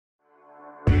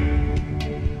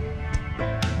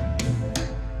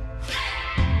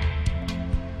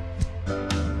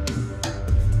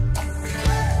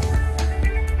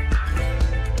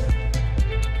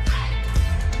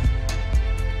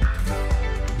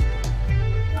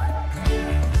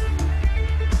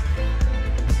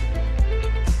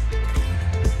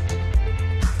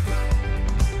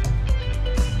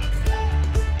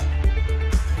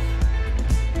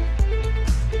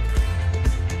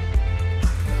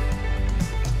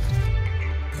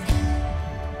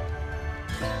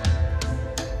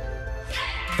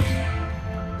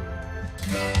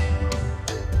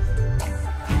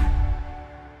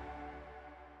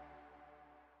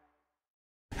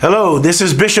This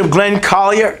is Bishop Glenn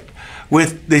Collier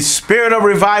with the Spirit of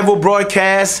Revival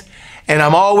broadcast, and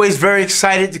I'm always very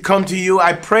excited to come to you.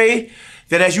 I pray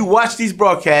that as you watch these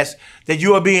broadcasts, that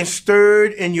you are being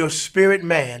stirred in your spirit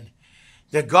man,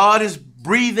 that God is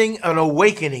breathing an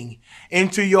awakening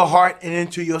into your heart and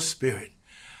into your spirit.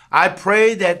 I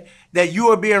pray that you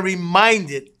are being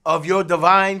reminded of your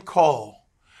divine call,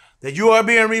 that you are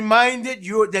being reminded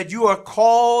that you are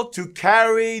called to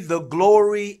carry the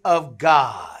glory of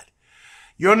God.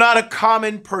 You're not a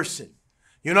common person.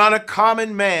 You're not a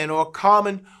common man or a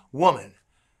common woman.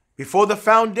 Before the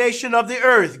foundation of the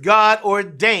earth, God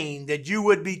ordained that you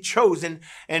would be chosen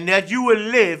and that you would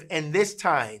live in this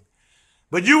time.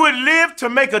 But you would live to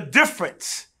make a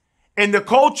difference in the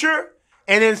culture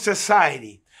and in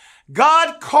society.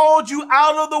 God called you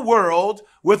out of the world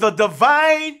with a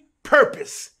divine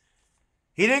purpose.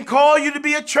 He didn't call you to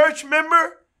be a church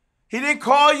member. He didn't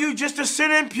call you just to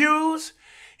sit in pews.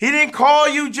 He didn't call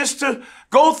you just to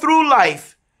go through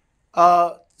life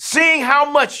seeing how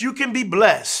much you can be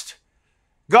blessed.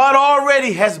 God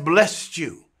already has blessed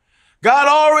you. God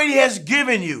already has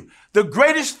given you the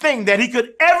greatest thing that he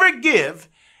could ever give,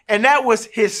 and that was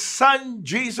his son,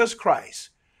 Jesus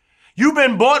Christ. You've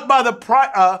been bought by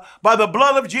the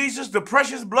blood of Jesus, the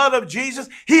precious blood of Jesus.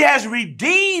 He has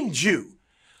redeemed you.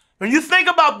 When you think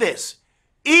about this,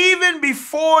 even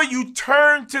before you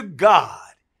turn to God,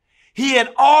 he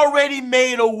had already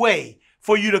made a way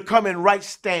for you to come in right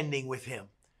standing with him.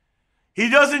 He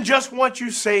doesn't just want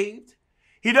you saved.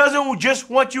 He doesn't just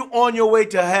want you on your way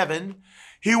to heaven.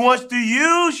 He wants to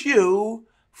use you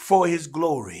for his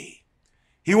glory.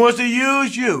 He wants to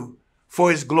use you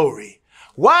for his glory.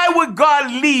 Why would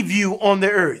God leave you on the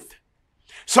earth?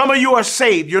 Some of you are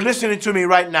saved. You're listening to me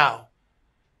right now.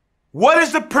 What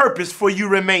is the purpose for you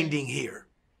remaining here?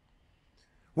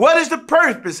 What is the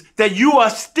purpose that you are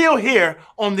still here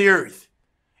on the earth?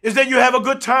 Is that you have a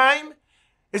good time?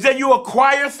 Is that you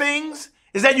acquire things?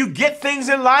 Is that you get things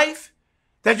in life?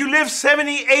 That you live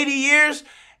 70, 80 years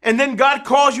and then God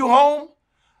calls you home?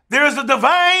 There is a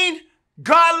divine,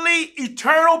 godly,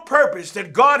 eternal purpose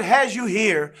that God has you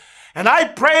here. And I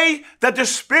pray that the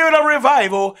spirit of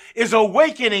revival is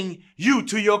awakening you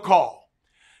to your call.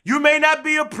 You may not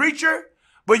be a preacher,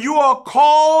 but you are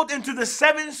called into the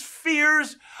 7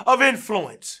 spheres of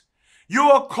influence. You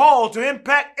are called to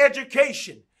impact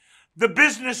education, the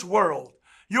business world.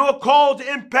 You are called to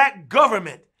impact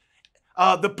government,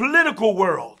 the political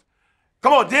world.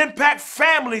 Come on, to impact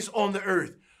families on the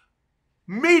earth,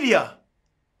 media,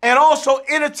 and also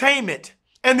entertainment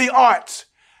and the arts.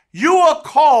 You are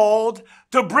called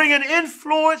to bring an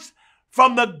influence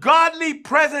from the godly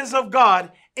presence of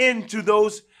God into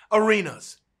those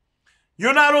arenas.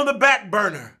 You're not on the back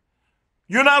burner.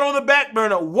 You're not on the back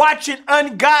burner watching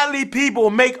ungodly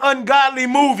people make ungodly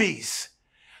movies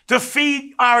to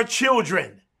feed our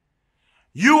children.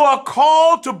 You are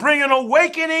called to bring an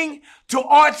awakening to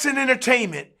arts and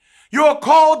entertainment. You are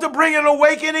called to bring an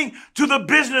awakening to the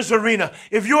business arena.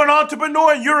 If you're an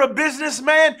entrepreneur and you're a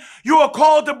businessman, you are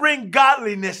called to bring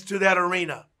godliness to that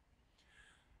arena.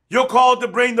 You're called to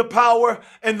bring the power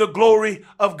and the glory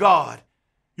of God.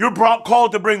 You're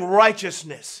called to bring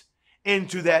righteousness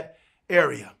into that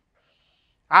area.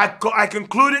 I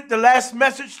concluded the last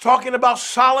message talking about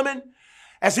Solomon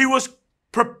as he was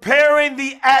preparing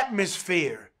the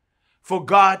atmosphere for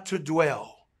God to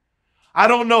dwell. I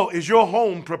don't know, is your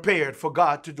home prepared for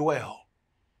God to dwell?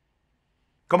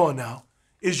 Come on now.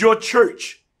 Is your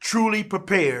church truly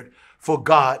prepared for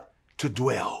God to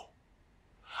dwell?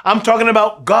 I'm talking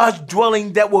about God's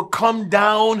dwelling that will come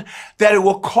down, that it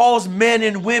will cause men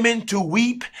and women to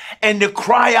weep and to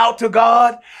cry out to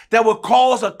God, that will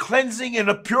cause a cleansing and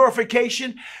a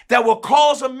purification, that will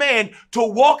cause a man to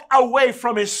walk away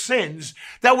from his sins,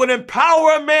 that would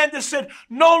empower a man to say,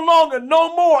 no longer,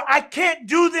 no more, I can't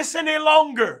do this any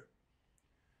longer.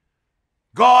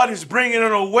 God is bringing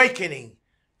an awakening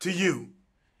to you,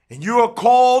 and you are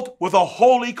called with a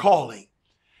holy calling.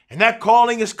 And that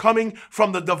calling is coming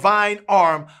from the divine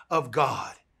arm of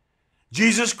God.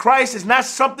 Jesus Christ is not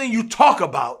something you talk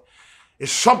about.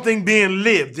 It's something being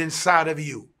lived inside of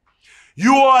you.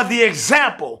 You are the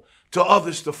example to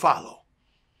others to follow.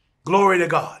 Glory to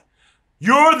God.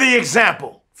 You're the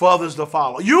example for others to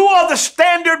follow. You are the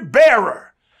standard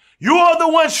bearer. You are the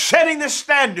one setting the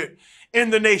standard in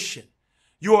the nation.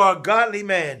 You are a godly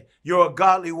man. You're a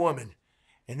godly woman.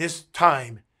 And this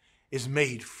time is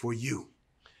made for you.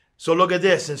 So look at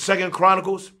this in 2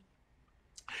 Chronicles.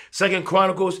 2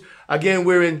 Chronicles, again,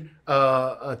 we're in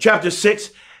chapter 6,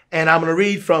 and I'm going to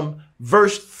read from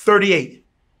verse 38.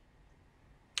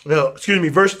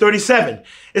 verse 37.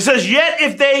 It says, yet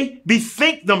if they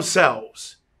bethink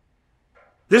themselves.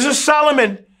 This is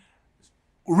Solomon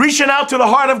reaching out to the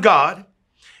heart of God.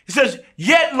 He says,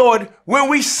 yet, Lord, when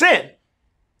we sin,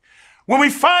 when we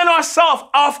find ourselves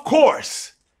off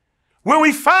course, when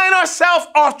we find ourselves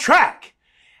off track,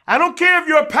 I don't care if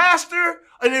you're a pastor,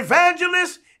 an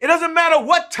evangelist, it doesn't matter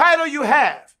what title you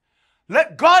have.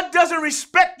 God doesn't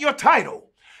respect your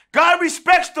title. God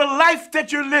respects the life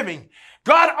that you're living.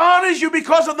 God honors you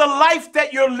because of the life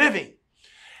that you're living.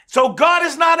 So God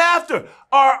is not after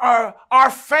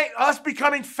us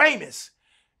becoming famous.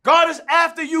 God is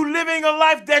after you living a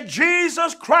life that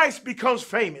Jesus Christ becomes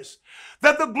famous.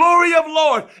 That the glory of the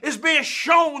Lord is being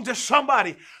shown to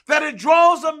somebody. That it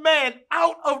draws a man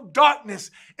out of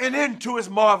darkness and into his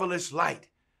marvelous light.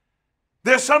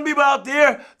 There's some people out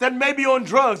there that may be on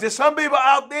drugs. There's some people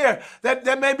out there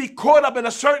that may be caught up in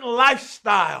a certain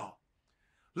lifestyle.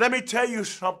 Let me tell you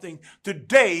something.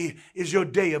 Today is your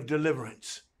day of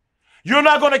deliverance. You're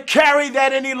not going to carry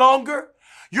that any longer.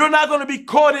 You're not going to be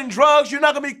caught in drugs. You're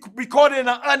not going to be caught in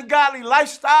an ungodly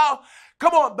lifestyle.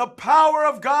 Come on, the power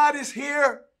of God is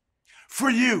here for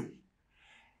you.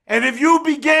 And if you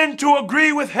begin to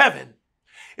agree with heaven,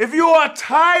 if you are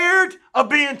tired of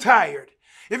being tired,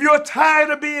 if you're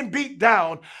tired of being beat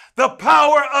down, the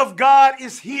power of God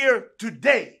is here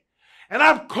today. And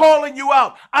I'm calling you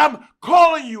out. I'm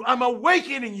calling you. I'm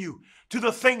awakening you to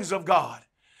the things of God.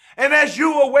 And as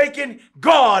you awaken,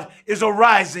 God is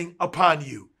arising upon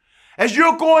you. As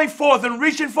you're going forth and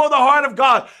reaching for the heart of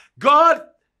God, God,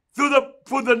 through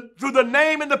the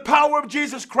name and the power of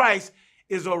Jesus Christ,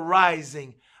 is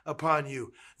arising upon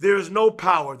you. There is no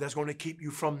power that's going to keep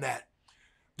you from that.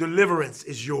 Deliverance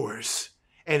is yours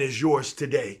and is yours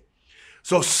today.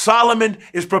 So Solomon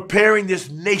is preparing this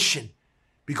nation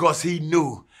because he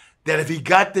knew that if he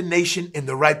got the nation in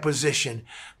the right position,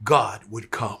 God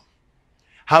would come.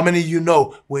 How many of you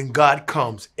know when God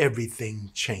comes,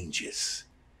 everything changes?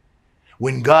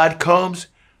 When God comes,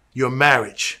 your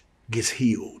marriage gets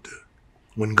healed.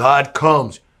 When God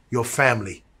comes, your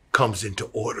family comes into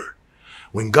order.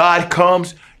 When God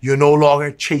comes, you're no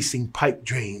longer chasing pipe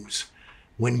dreams.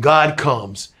 When God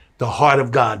comes, the heart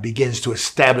of God begins to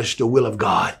establish the will of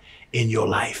God in your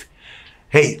life.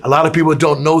 Hey, a lot of people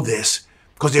don't know this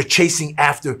because they're chasing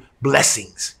after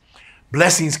blessings.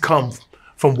 Blessings come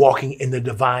from walking in the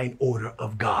divine order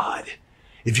of God.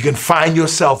 If you can find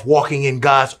yourself walking in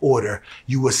God's order,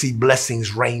 you will see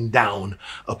blessings rain down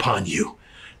upon you.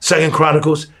 2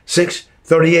 Chronicles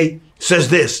 6:38 says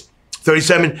this,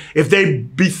 37, if they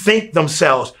bethink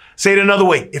themselves, say it another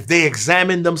way, if they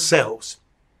examine themselves,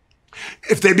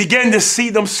 if they begin to see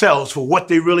themselves for what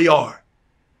they really are,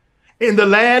 in the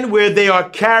land where they are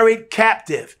carried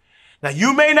captive. Now,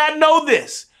 you may not know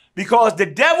this because the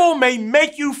devil may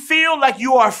make you feel like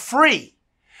you are free.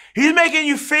 He's making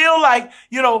you feel like,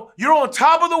 you're on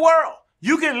top of the world.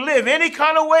 You can live any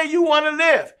kind of way you want to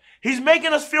live. He's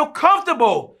making us feel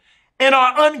comfortable in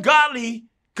our ungodly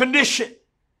condition.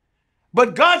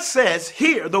 But God says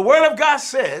here, the word of God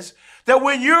says that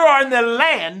when you are in the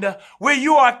land where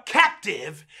you are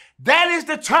captive, that is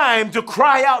the time to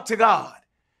cry out to God.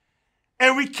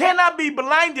 And we cannot be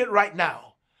blinded right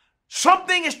now.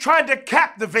 Something is trying to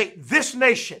captivate this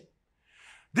nation.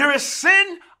 There is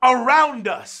sin around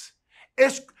us.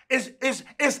 It's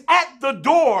at the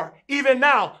door even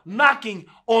now, knocking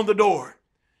on the door.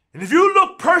 And if you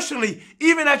look personally,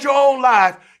 even at your own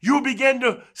life, you'll begin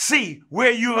to see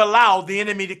where you've allowed the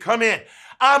enemy to come in.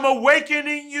 I'm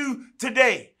awakening you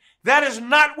today. That is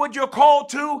not what you're called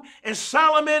to. And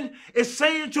Solomon is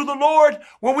saying to the Lord,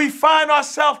 when we find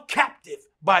ourselves captive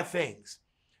by things.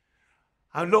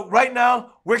 I look right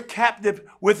now, we're captive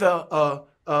with a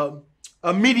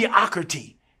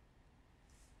mediocrity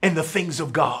in the things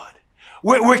of God.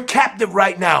 We're captive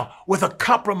right now with a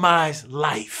compromised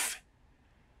life.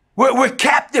 We're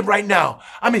captive right now.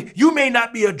 I mean, you may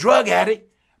not be a drug addict,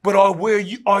 but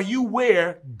are you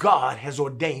where God has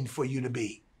ordained for you to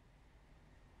be?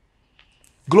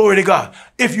 Glory to God.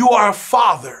 If you are a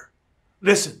father,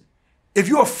 listen, if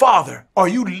you're a father, are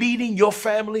you leading your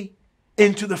family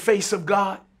into the face of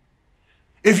God?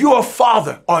 If you're a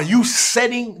father, are you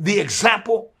setting the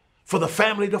example for the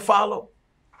family to follow?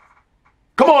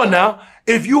 Come on now.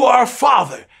 If you are a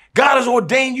father, God has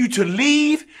ordained you to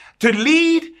lead,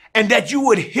 and that you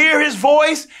would hear his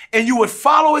voice and you would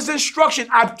follow his instruction.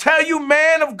 I tell you,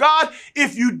 man of God,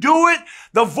 if you do it,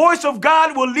 the voice of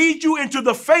God will lead you into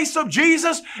the face of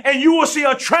Jesus and you will see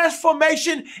a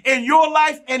transformation in your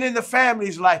life and in the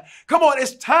family's life. Come on,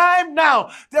 it's time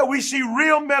now that we see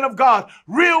real men of God,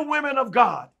 real women of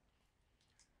God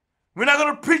We're not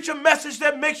going to preach a message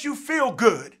that makes you feel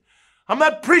good. I'm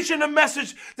not preaching a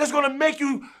message that's going to make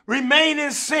you remain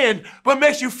in sin, but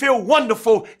makes you feel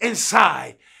wonderful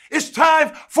inside. It's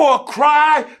time for a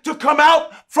cry to come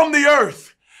out from the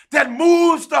earth that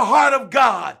moves the heart of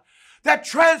God, that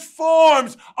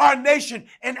transforms our nation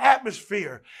and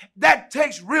atmosphere, that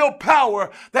takes real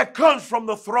power that comes from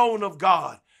the throne of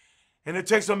God. And it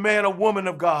takes a man or woman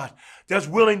of God that's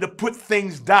willing to put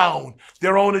things down,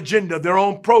 their own agenda, their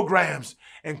own programs,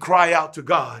 and cry out to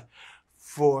God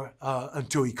for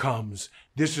until he comes.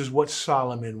 This is what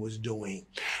Solomon was doing.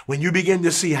 When you begin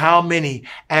to see how many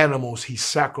animals he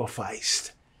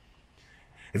sacrificed,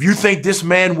 if you think this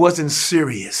man wasn't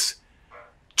serious,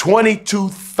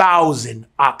 22,000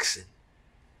 oxen.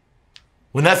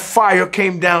 When that fire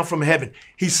came down from heaven,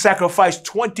 he sacrificed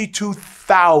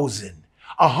 22,000.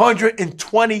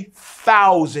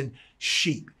 120,000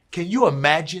 sheep. Can you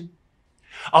imagine?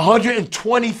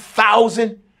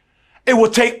 120,000? It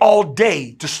would take all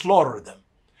day to slaughter them.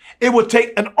 It would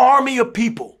take an army of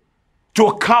people to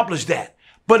accomplish that.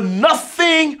 But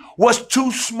nothing was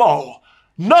too small.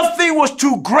 Nothing was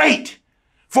too great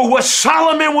for what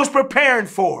Solomon was preparing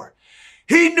for.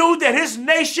 He knew that his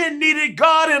nation needed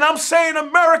God, and I'm saying,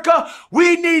 America,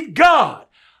 we need God.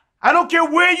 I don't care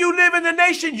where you live in the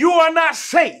nation, you are not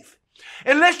safe.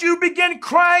 Unless you begin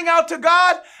crying out to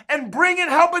God and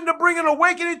helping to bring an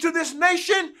awakening to this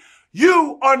nation,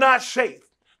 you are not safe.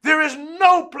 There is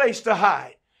no place to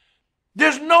hide.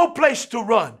 There's no place to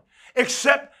run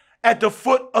except at the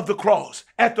foot of the cross,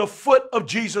 at the foot of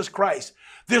Jesus Christ.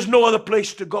 There's no other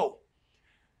place to go.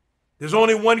 There's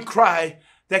only one cry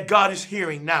that God is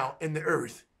hearing now in the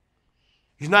earth.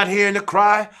 He's not hearing the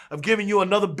cry of giving you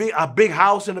a big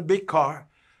house and a big car.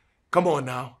 Come on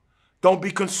now. Don't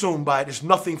be consumed by it. There's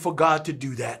nothing for God to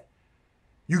do that.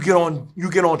 You get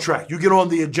on track. You get on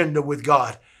the agenda with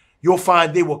God. You'll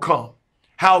find they will come.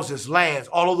 Houses, lands,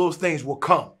 all of those things will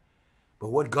come. But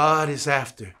what God is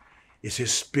after is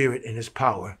his spirit and his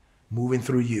power moving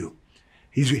through you.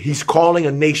 He's calling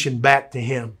a nation back to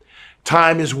him.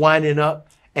 Time is winding up,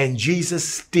 and Jesus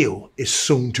still is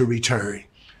soon to return.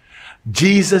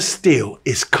 Jesus still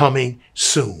is coming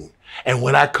soon. And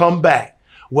when I come back,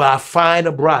 will I find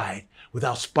a bride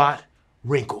without spot,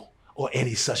 wrinkle, or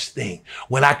any such thing?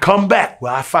 When I come back, will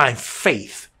I find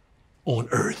faith on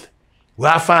earth? Will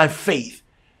I find faith?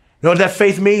 You know what that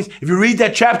faith means? If you read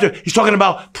that chapter, he's talking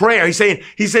about prayer. He's saying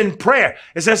he's in prayer.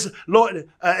 It says, Lord,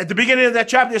 at the beginning of that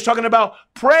chapter, it's talking about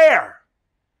prayer.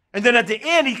 And then at the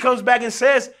end, he comes back and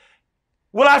says,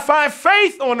 will I find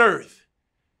faith on earth?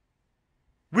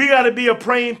 We got to be a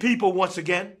praying people once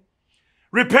again.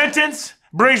 Repentance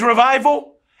brings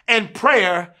revival, and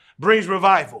prayer brings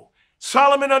revival.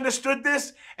 Solomon understood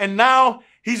this, and now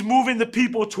he's moving the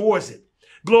people towards it.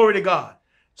 Glory to God.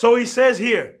 So he says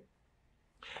here,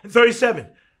 in 37,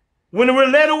 when we're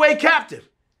led away captive,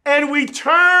 and we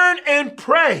turn and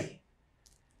pray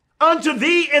unto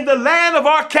thee in the land of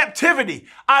our captivity.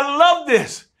 I love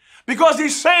this, because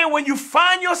he's saying when you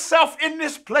find yourself in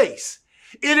this place,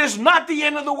 it is not the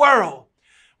end of the world.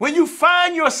 When you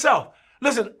find yourself,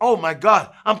 listen, oh my God,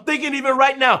 I'm thinking even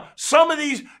right now, some of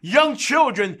these young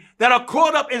children that are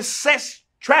caught up in sex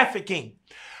trafficking.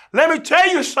 Let me tell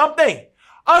you something.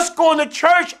 Us going to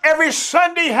church every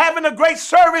Sunday, having a great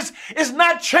service is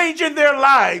not changing their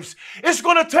lives. It's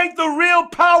going to take the real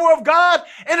power of God,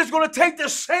 and it's going to take the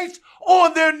saints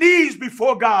on their knees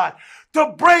before God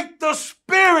to break the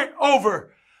spirit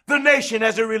over the nation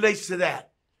as it relates to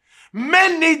that.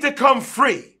 Men need to come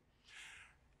free.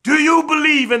 Do you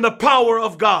believe in the power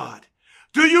of God?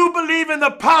 Do you believe in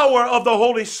the power of the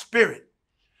Holy Spirit?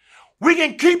 We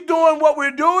can keep doing what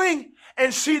we're doing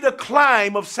and see the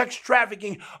climb of sex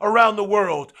trafficking around the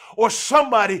world. Or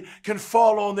somebody can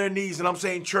fall on their knees, and I'm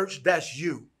saying, church, that's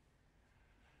you.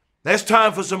 That's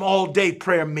time for some all-day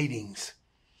prayer meetings.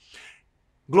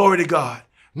 Glory to God.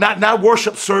 Not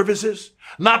worship services,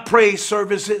 not praise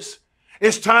services.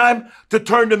 It's time to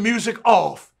turn the music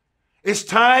off. It's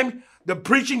time. The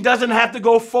preaching doesn't have to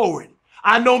go forward.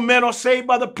 I know men are saved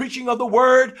by the preaching of the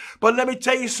word, but let me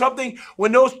tell you something.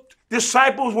 When those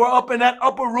disciples were up in that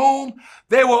upper room,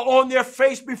 they were on their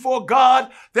face before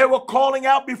God. They were calling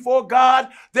out before God.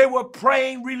 They were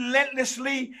praying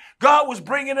relentlessly. God was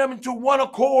bringing them into one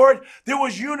accord. There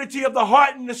was unity of the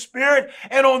heart and the spirit.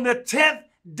 And on the 10th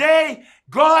day,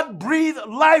 God breathed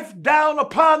life down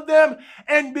upon them.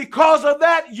 And because of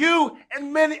that,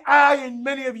 I and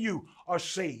many of you are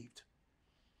saved.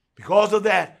 Because of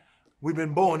that, we've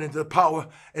been born into the power,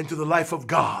 into the life of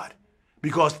God.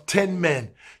 Because 10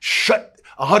 men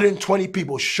 120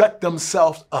 people shut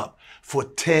themselves up for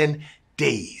 10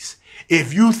 days.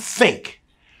 If you think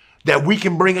that we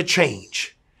can bring a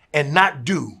change and not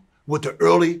do what the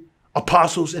early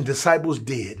apostles and disciples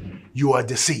did, you are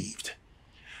deceived.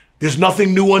 There's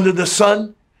nothing new under the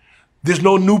sun. There's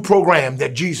no new program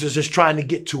that Jesus is trying to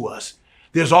get to us.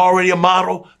 There's already a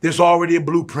model. There's already a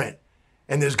blueprint.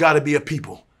 And there's got to be a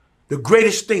people. The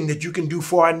greatest thing that you can do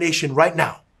for our nation right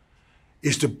now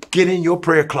is to get in your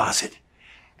prayer closet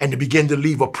and to begin to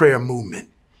lead a prayer movement.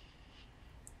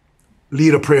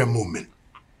 Lead a prayer movement.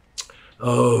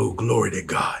 Oh, glory to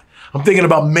God. I'm thinking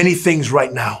about many things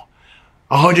right now.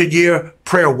 100-year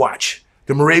prayer watch.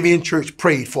 The Moravian Church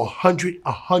prayed for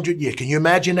 100 years. Can you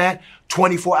imagine that?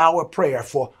 24-hour prayer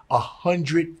for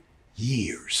 100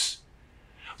 years.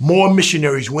 More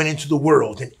missionaries went into the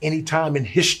world than any time in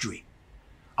history.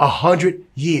 100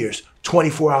 years,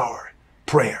 24-hour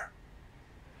prayer.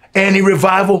 Any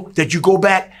revival that you go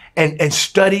back and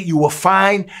study, you will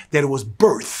find that it was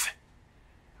birthed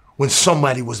when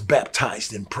somebody was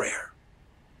baptized in prayer.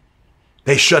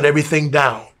 They shut everything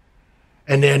down.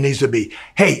 And there needs to be,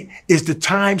 hey, is the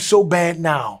time so bad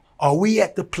now? Are we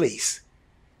at the place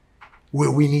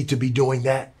where we need to be doing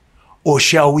that? Or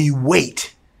shall we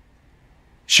wait?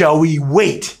 Shall we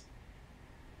wait?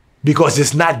 Because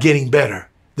it's not getting better.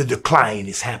 The decline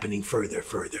is happening further.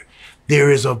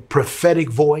 There is a prophetic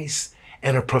voice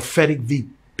and a prophetic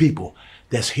people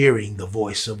that's hearing the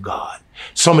voice of God.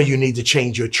 Some of you need to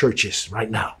change your churches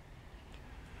right now.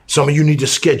 Some of you need to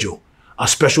schedule a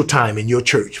special time in your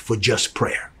church for just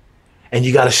prayer. And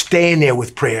you got to stay in there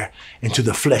with prayer until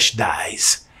the flesh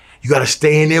dies. You got to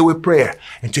stay in there with prayer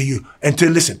until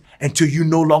you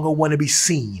no longer want to be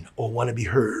seen or want to be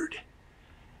heard.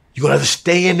 You're going to have to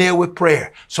stay in there with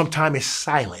prayer. Sometimes it's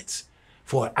silence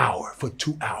for an hour, for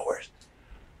 2 hours,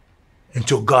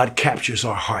 until God captures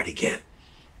our heart again.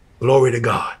 Glory to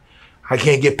God. I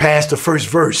can't get past the first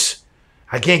verse.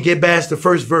 I can't get past the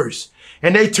first verse.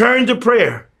 And they turned to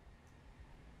prayer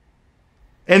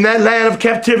in that land of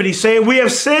captivity, saying, we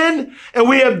have sinned and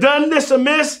we have done this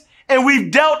amiss and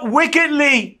we've dealt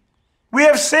wickedly. We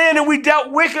have sinned and we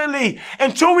dealt wickedly.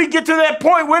 Until we get to that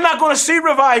point, we're not going to see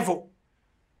revival.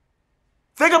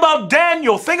 Think about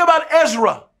Daniel. Think about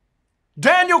Ezra.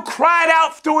 Daniel cried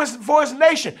out for his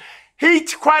nation. He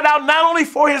cried out not only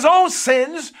for his own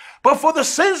sins, but for the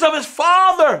sins of his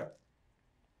father.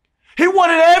 He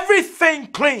wanted everything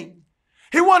clean.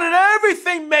 He wanted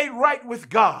everything made right with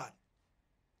God.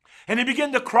 And he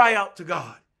began to cry out to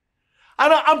God.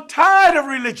 I'm tired of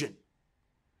religion.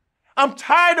 I'm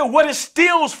tired of what it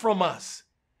steals from us.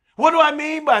 What do I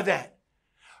mean by that?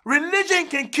 Religion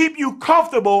can keep you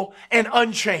comfortable and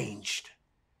unchanged.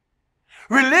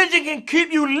 Religion can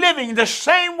keep you living the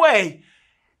same way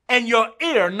and your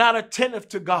ear not attentive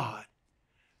to God.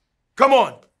 Come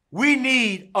on, we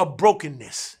need a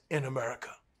brokenness in America.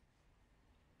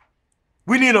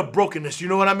 We need a brokenness. You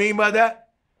know what I mean by that?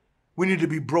 We need to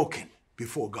be broken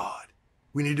before God.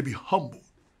 We need to be humbled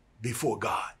before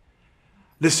God.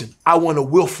 Listen, I want to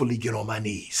willfully get on my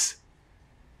knees.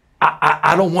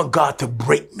 I don't want God to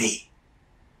break me.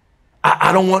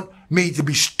 I don't want me to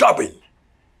be stubborn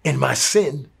in my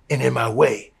sin and in my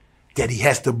way, that he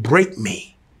has to break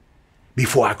me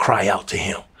before I cry out to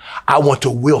him. I want to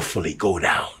willfully go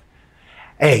down.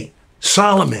 Hey,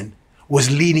 Solomon was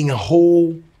leading a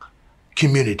whole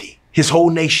community, his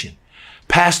whole nation.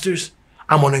 Pastors,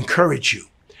 I'm going to encourage you.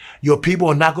 Your people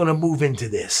are not going to move into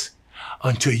this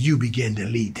until you begin to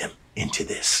lead them into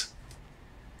this.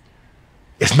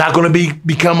 It's not going to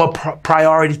become a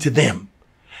priority to them.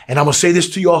 And I'm going to say this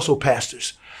to you also,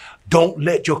 pastors. Don't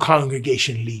let your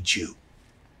congregation lead you.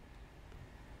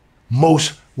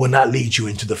 Most will not lead you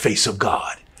into the face of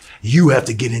God. You have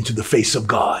to get into the face of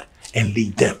God and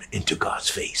lead them into God's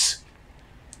face.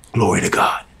 Glory to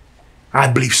God.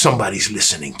 I believe somebody's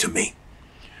listening to me.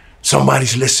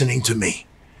 Somebody's listening to me.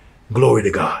 Glory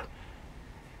to God.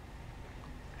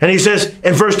 And he says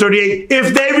in verse 38,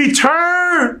 if they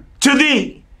return to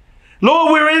thee,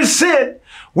 Lord, we're in sin.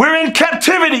 We're in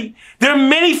captivity. There are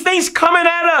many things coming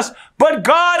at us. But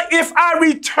God, if I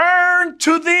return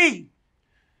to thee,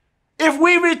 if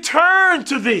we return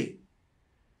to thee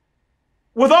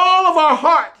with all of our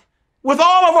heart, with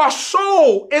all of our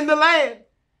soul in the land.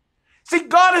 See,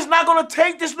 God is not going to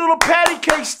take this little patty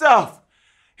cake stuff.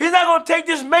 He's not going to take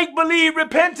this make-believe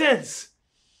repentance.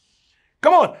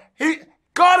 Come on.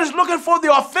 God is looking for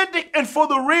the authentic and for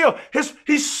the real.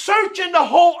 He's searching the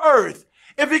whole earth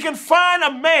if he can find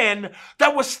a man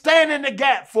that will stand in the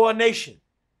gap for a nation.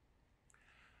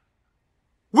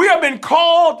 We have been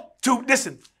called to,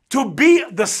 listen, to be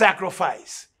the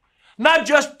sacrifice. not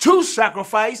just to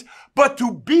sacrifice, but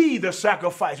to be the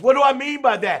sacrifice. What do I mean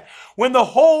by that? When the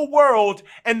whole world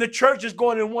and the church is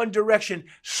going in one direction,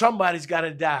 somebody's got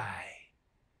to die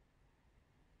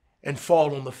and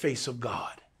fall on the face of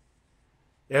God.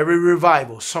 Every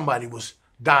revival, somebody was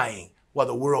dying while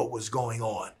the world was going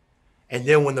on. And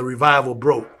then when the revival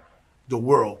broke, the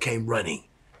world came running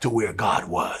to where God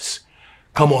was.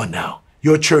 Come on now.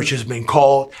 Your church has been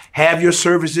called. Have your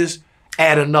services,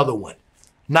 add another one.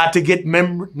 Not to get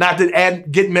members, not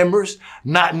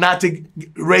to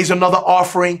raise another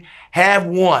offering. Have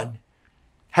one.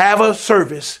 Have a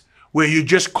service where you're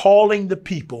just calling the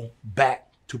people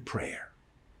back to prayer.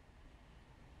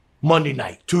 Monday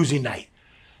night, Tuesday night.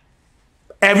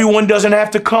 Everyone doesn't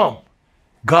have to come.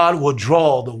 God will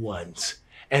draw the ones.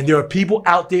 And there are people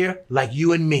out there like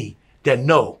you and me that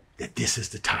know that this is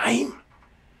the time.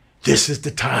 This is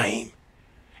the time.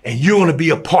 And you're going to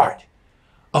be a part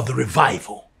of the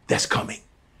revival that's coming.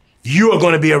 You are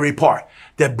going to be a part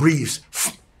that breathes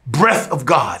breath of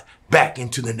God back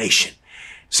into the nation.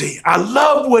 See, I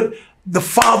love what the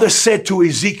Father said to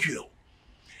Ezekiel.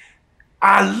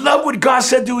 I love what God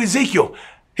said to Ezekiel.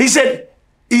 He said,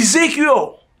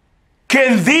 Ezekiel,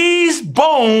 can these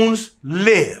bones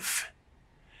live?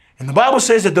 And the Bible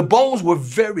says that the bones were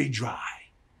very dry.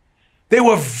 They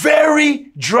were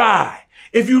very dry.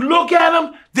 If you look at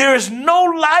them, there is no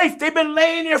life. They've been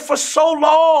laying there for so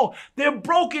long. They're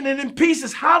broken and in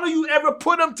pieces. How do you ever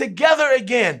put them together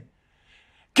again?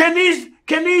 Can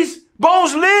these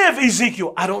bones live,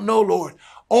 Ezekiel? I don't know, Lord.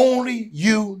 Only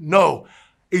you know.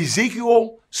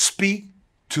 Ezekiel, speak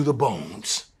to the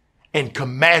bones and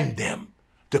command them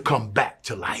to come back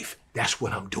to life. That's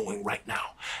what I'm doing right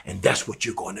now. And that's what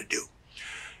you're going to do.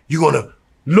 You're going to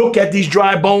look at these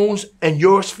dry bones and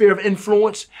your sphere of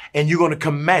influence, and you're going to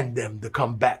command them to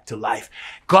come back to life.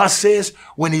 God says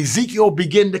when Ezekiel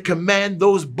began to command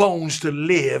those bones to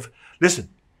live, listen,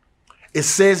 it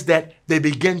says that they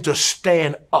begin to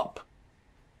stand up.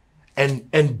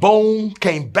 And bone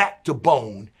came back to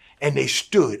bone, and they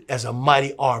stood as a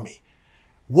mighty army.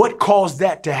 What caused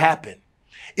that to happen?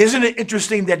 Isn't it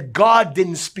interesting that God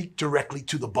didn't speak directly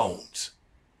to the bones?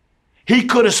 He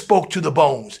could have spoke to the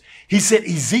bones. He said,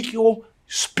 Ezekiel,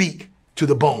 speak to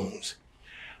the bones.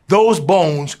 Those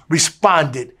bones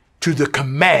responded to the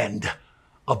command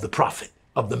of the prophet,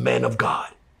 of the man of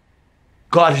God.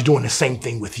 God is doing the same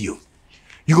thing with you.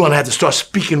 You're going to have to start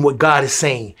speaking what God is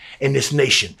saying in this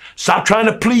nation. Stop trying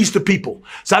to please the people.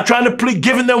 Stop trying to please,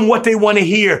 giving them what they want to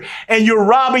hear. And you're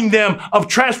robbing them of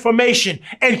transformation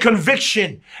and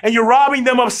conviction. And you're robbing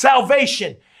them of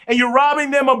salvation. And you're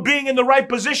robbing them of being in the right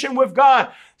position with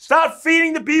God. Stop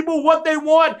feeding the people what they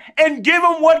want and give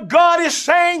them what God is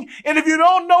saying. And if you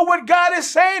don't know what God is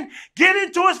saying, get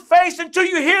into his face until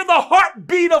you hear the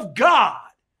heartbeat of God.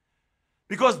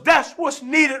 Because that's what's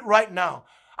needed right now.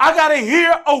 I got to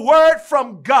hear a word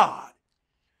from God.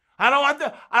 I don't have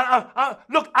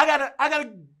to, look, I got to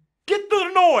get through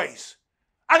the noise.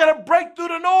 I got to break through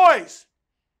the noise.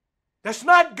 That's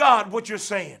not God, what you're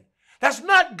saying. That's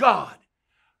not God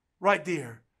right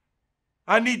there.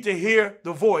 I need to hear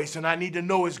the voice, and I need to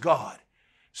know it's God.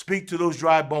 Speak to those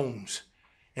dry bones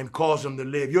and cause them to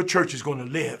live. Your church is going to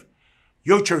live.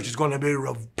 Your church is going to be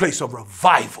a place of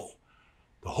revival.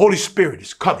 The Holy Spirit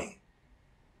is coming.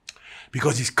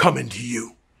 Because he's coming to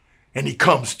you, and he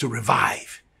comes to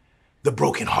revive the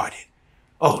brokenhearted.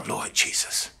 Oh, Lord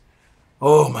Jesus.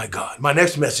 Oh, my God. My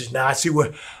next message now, I see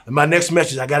where my next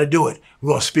message, I got to do it. We're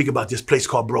going to speak about this place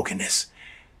called brokenness.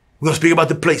 We're going to speak about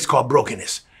the place called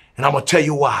brokenness. And I'm going to tell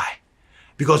you why.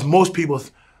 Because most people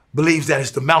believe that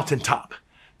it's the mountaintop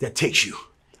that takes you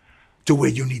to where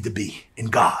you need to be in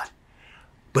God.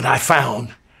 But I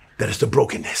found that it's the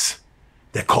brokenness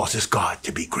that causes God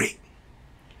to be great.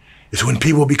 It's when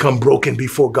people become broken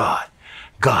before God,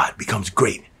 God becomes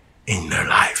great in their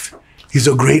life. He's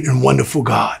a great and wonderful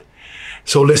God.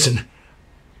 So listen,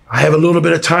 I have a little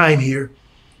bit of time here.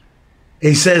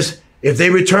 He says, if they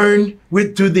return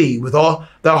to thee with all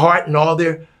their heart and all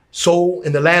their soul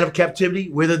in the land of captivity,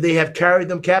 whither they have carried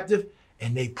them captive,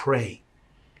 and they pray.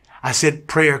 I said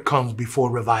prayer comes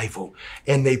before revival,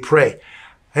 and they pray.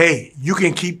 Hey, you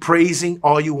can keep praising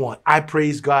all you want. I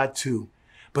praise God too.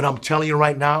 But I'm telling you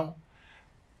right now,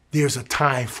 there's a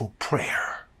time for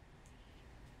prayer.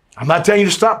 I'm not telling you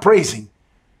to stop praising,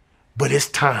 but it's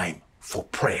time for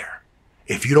prayer.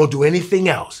 If you don't do anything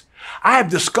else, I have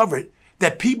discovered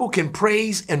that people can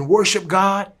praise and worship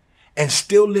God and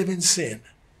still live in sin.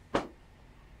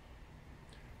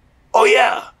 Oh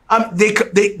yeah,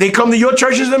 they come to your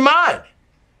churches and mine.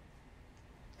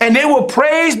 And they will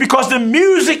praise because the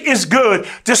music is good.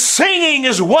 The singing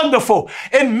is wonderful.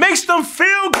 It makes them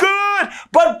feel good.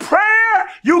 But prayer,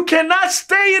 you cannot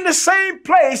stay in the same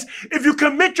place if you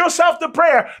commit yourself to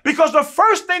prayer. Because the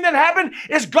first thing that happens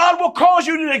is God will cause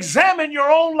you to examine your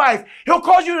own life. He'll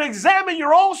cause you to examine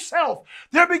your own self.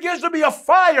 There begins to be a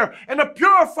fire and a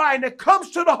purifying that comes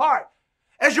to the heart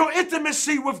as your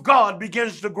intimacy with God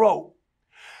begins to grow.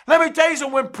 Let me tell you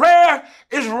something. When prayer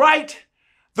is right,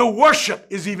 the worship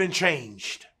is even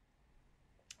changed.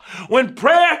 When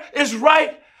prayer is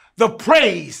right, the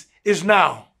praise is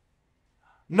now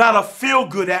not a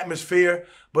feel-good atmosphere,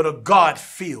 but a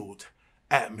God-filled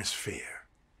atmosphere.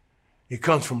 It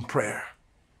comes from prayer.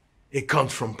 It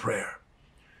comes from prayer.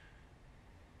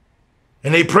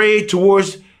 And they prayed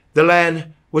towards the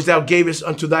land which thou gavest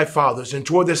unto thy fathers, and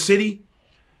toward the city,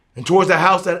 and towards the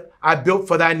house that I built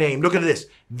for thy name. Look at this.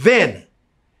 Then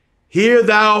hear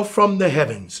thou from the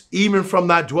heavens, even from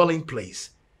thy dwelling place.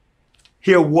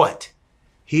 Hear what?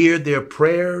 Hear their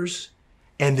prayers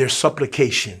and their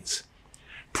supplications.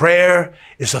 Prayer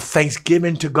is a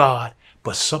thanksgiving to God,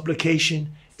 but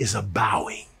supplication is a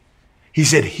bowing. He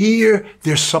said, hear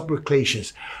their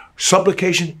supplications.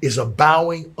 Supplication is a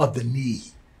bowing of the knee.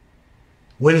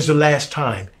 When is the last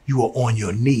time you were on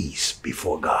your knees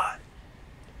before God?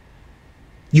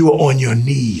 You were on your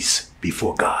knees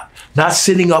before God, not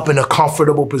sitting up in a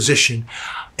comfortable position,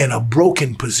 in a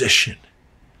broken position,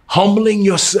 humbling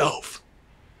yourself.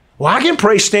 Well, I can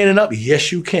pray standing up.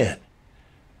 Yes, you can.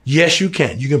 Yes, you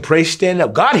can. You can pray standing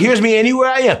up. God hears me anywhere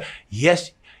I am.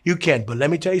 Yes, you can. But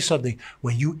let me tell you something.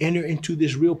 When you enter into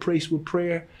this real place with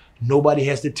prayer, nobody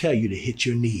has to tell you to hit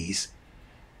your knees.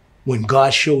 When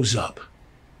God shows up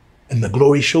and the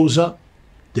glory shows up,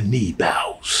 the knee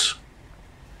bows.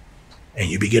 And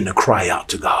you begin to cry out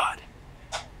to God.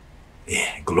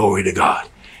 Yeah, glory to God.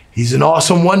 He's an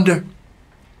awesome wonder.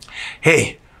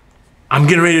 Hey, I'm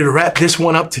getting ready to wrap this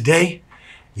one up today.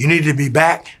 You need to be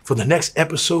back for the next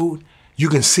episode. You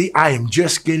can see I am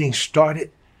just getting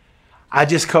started. I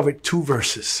just covered 2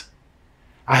 verses.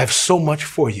 I have so much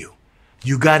for you.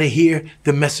 You got to hear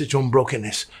the message on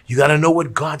brokenness. You got to know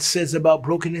what God says about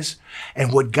brokenness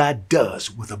and what God does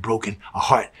with a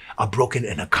heart, a broken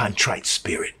and a contrite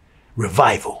spirit.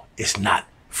 Revival is not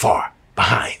far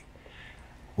behind.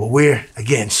 Well, we're,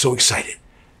 again, so excited.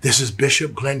 This is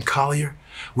Bishop Glenn Collier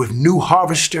with New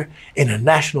Harvester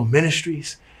International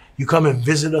Ministries. You come and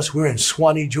visit us. We're in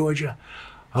Swanee, Georgia.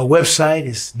 Our website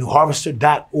is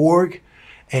newharvester.org.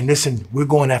 And listen, we're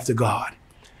going after God.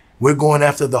 We're going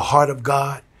after the heart of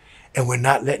God, and we're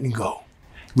not letting go.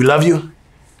 We love you.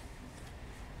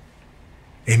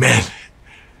 Amen.